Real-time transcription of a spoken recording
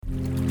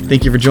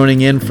Thank you for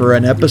joining in for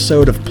an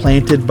episode of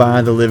Planted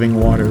by the Living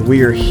Water.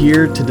 We are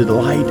here to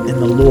delight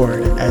in the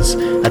Lord as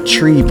a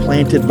tree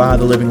planted by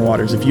the living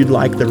waters. If you'd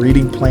like the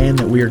reading plan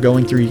that we are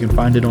going through, you can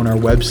find it on our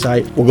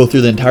website. We'll go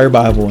through the entire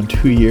Bible in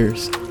 2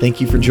 years. Thank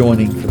you for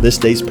joining for this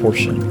day's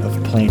portion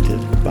of Planted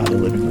by the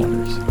Living Waters.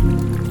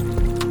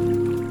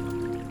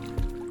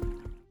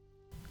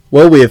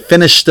 Well, we have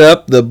finished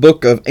up the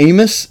book of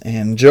Amos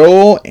and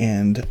Joel,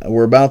 and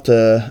we're about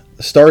to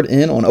start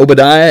in on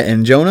Obadiah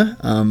and Jonah.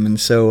 And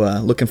so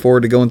looking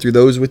forward to going through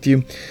those with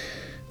you.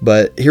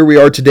 But here we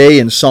are today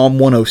in Psalm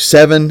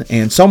 107,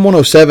 and Psalm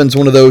 107 is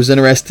one of those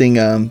interesting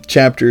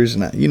chapters,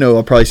 and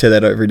I'll probably say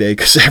that every day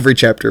because every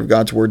chapter of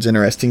God's Word is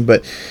interesting,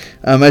 but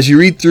as you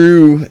read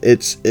through,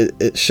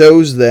 it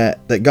shows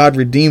that God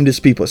redeemed His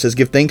people. It says,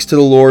 "Give thanks to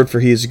the Lord, for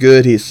He is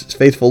good. His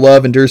faithful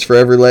love endures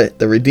forever. Let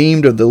the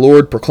redeemed of the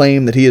Lord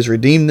proclaim that He has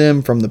redeemed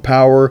them from the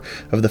power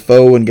of the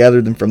foe and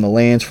gathered them from the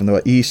lands, from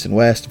the east and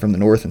west, and from the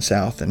north and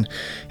south." And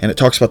it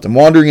talks about them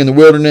wandering in the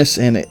wilderness,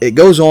 and it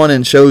goes on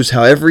and shows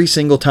how every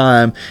single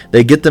time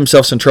they get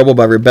themselves in trouble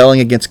by rebelling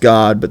against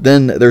God, but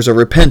then there's a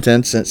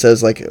repentance, and it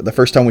says, like the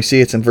first time we see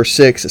it's in verse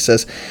 6, it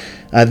says,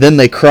 "Then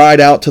they cried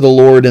out to the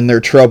Lord in their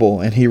trouble,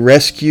 and He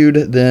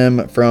rescued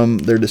them from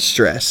their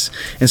distress."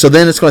 And so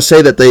then it's going to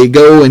say that they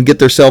go and get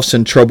themselves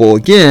in trouble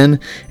again.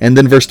 And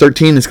then verse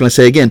 13 is going to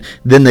say again,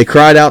 "Then they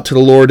cried out to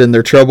the Lord in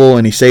their trouble,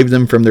 and He saved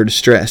them from their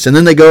distress." And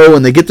then they go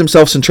and they get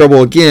themselves in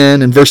trouble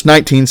again. And verse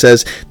 19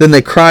 says, "Then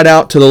they cried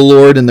out to the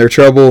Lord in their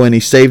trouble, and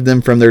He saved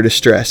them from their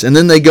distress." And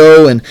then they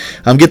go and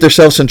get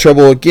themselves in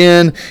trouble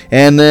again.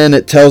 And then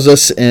it tells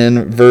us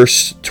in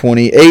verse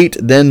 28,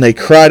 "Then they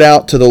cried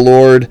out to the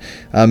Lord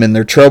in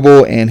their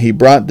trouble, and He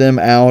brought them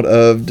out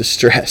of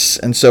distress."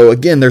 And so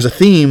again, there's a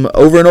theme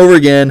over and over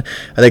again.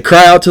 They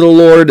cry out to the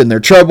Lord in their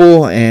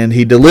trouble, and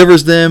He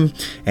delivers them,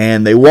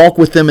 and they walk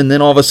with them, and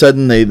then all of a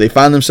sudden they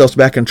find themselves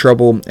back in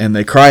trouble, and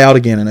they cry out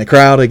again, and they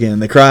cry out again,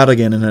 and they cry out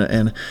again.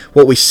 And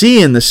what we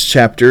see in this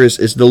chapter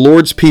is the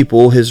Lord's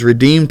people, His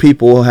redeemed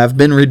people, have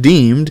been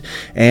redeemed,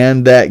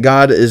 and that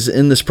God is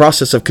in this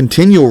process of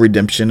continual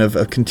redemption,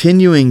 of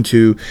continuing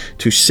to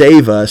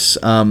save us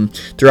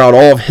throughout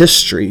all of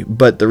history.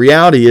 But the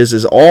reality is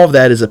all of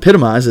that is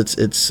epitomized.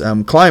 It's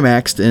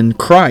climaxed in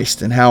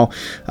Christ, and how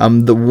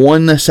the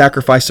one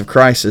sacrifice of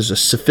Christ is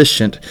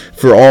sufficient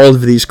for all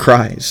of these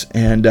cries.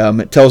 And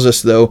it tells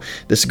us, though,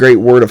 this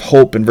great word of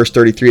hope in verse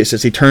 33. It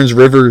says, "He turns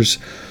rivers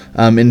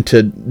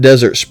into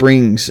desert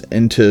springs,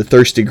 into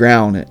thirsty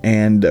ground,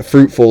 and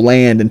fruitful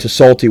land into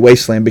salty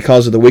wasteland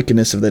because of the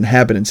wickedness of the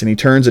inhabitants. And He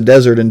turns a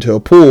desert into a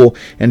pool,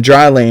 and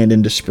dry land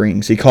into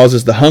springs. He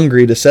causes the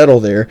hungry to settle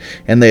there,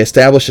 and they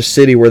establish a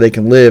city where they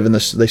can live, and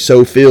they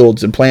sow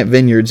fields and plant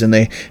vineyards, and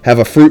they have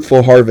a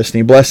fruitful harvest, and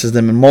He blesses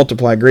them and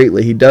multiply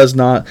greatly. He does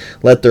not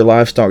let their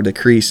livestock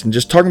decrease." And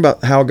just talking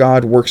about how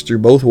God works through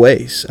both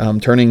ways,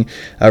 turning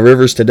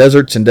rivers to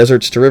deserts and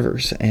deserts to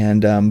rivers.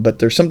 And but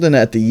there's something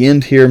at the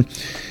end here.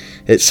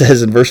 It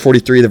says in verse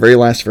 43, the very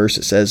last verse,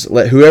 it says,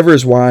 "Let whoever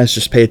is wise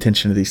just pay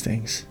attention to these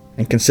things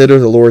and consider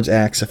the Lord's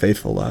acts of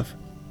faithful love."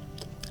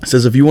 It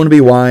says if you want to be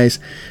wise,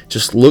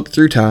 just look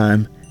through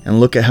time and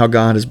look at how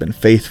God has been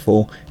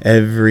faithful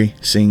every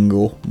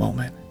single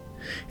moment.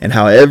 And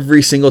how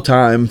every single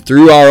time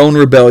through our own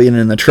rebellion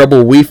and the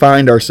trouble we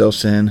find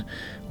ourselves in,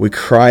 we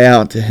cry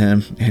out to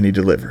Him and He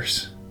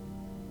delivers.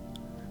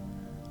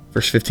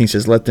 Verse 15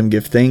 says, "Let them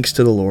give thanks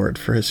to the Lord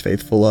for His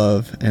faithful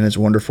love and His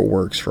wonderful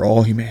works for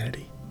all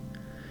humanity."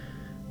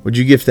 Would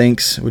you give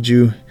thanks? Would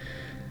you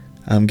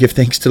give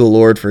thanks to the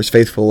Lord for His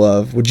faithful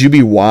love? Would you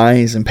be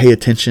wise and pay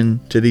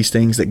attention to these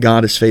things, that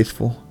God is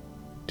faithful?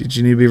 Did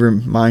you need to be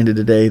reminded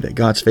today that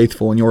God's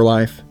faithful in your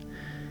life,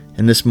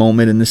 in this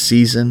moment, in this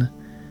season,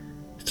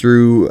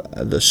 through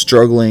the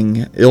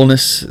struggling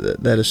illness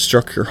that has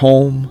struck your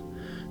home,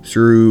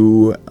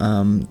 through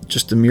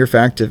just the mere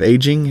fact of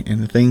aging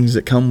and the things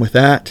that come with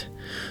that,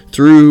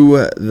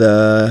 through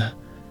the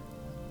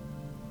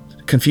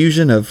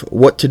confusion of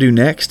what to do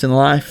next in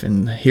life,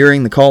 and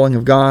hearing the calling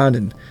of God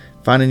and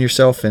finding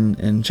yourself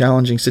in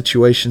challenging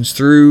situations,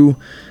 through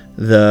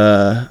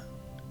the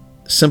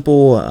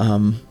simple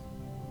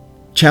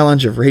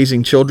challenge of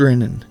raising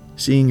children and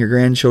seeing your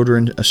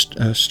grandchildren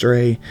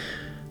astray,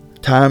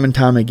 time and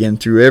time again,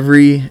 through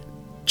every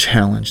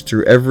challenge,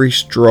 through every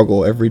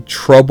struggle, every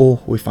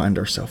trouble we find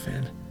ourselves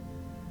in.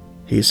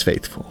 He is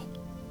faithful.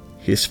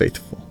 He is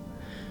faithful.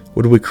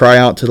 Would we cry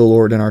out to the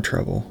Lord in our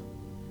trouble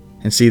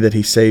and see that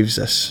He saves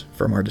us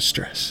from our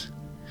distress?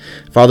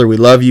 Father, we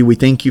love You. We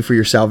thank You for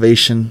Your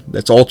salvation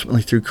that's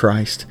ultimately through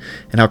Christ,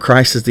 and how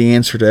Christ is the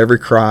answer to every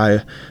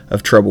cry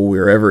of trouble we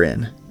are ever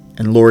in.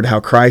 And Lord,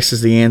 how Christ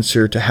is the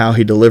answer to how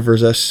He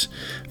delivers us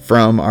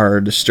from our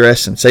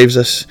distress and saves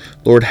us.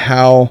 Lord,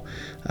 how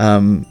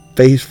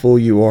faithful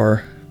You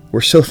are.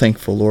 We're so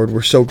thankful, Lord.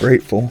 We're so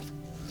grateful.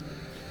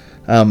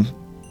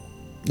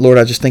 Lord,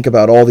 I just think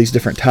about all these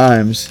different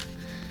times.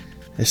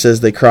 It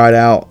says they cried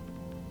out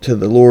to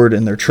the Lord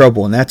in their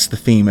trouble, and that's the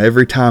theme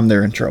every time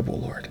they're in trouble,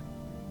 Lord.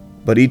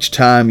 But each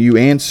time You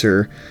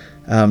answer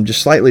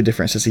just slightly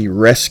different. It says You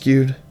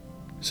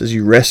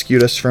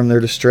rescued us from their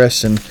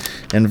distress. And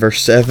in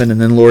verse 7. And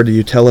then, Lord,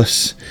 you tell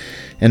us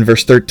in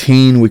verse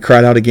 13, we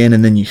cried out again,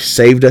 and then you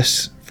saved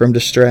us from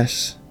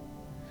distress.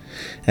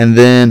 And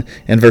then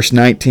in verse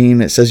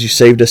 19, it says you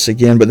saved us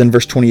again. But then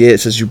verse 28, it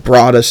says you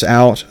brought us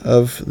out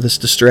of this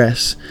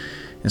distress.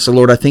 And so,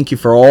 Lord, I thank you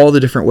for all the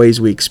different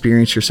ways we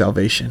experience your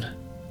salvation.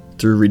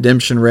 Through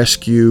redemption,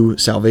 rescue,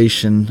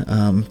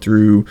 salvation,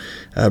 through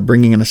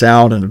bringing us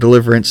out and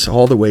deliverance,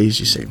 all the ways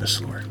you save us,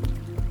 Lord.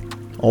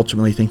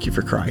 Ultimately, thank you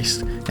for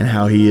Christ and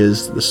how he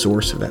is the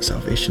source of that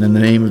salvation. In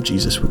the name of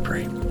Jesus we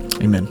pray.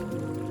 Amen.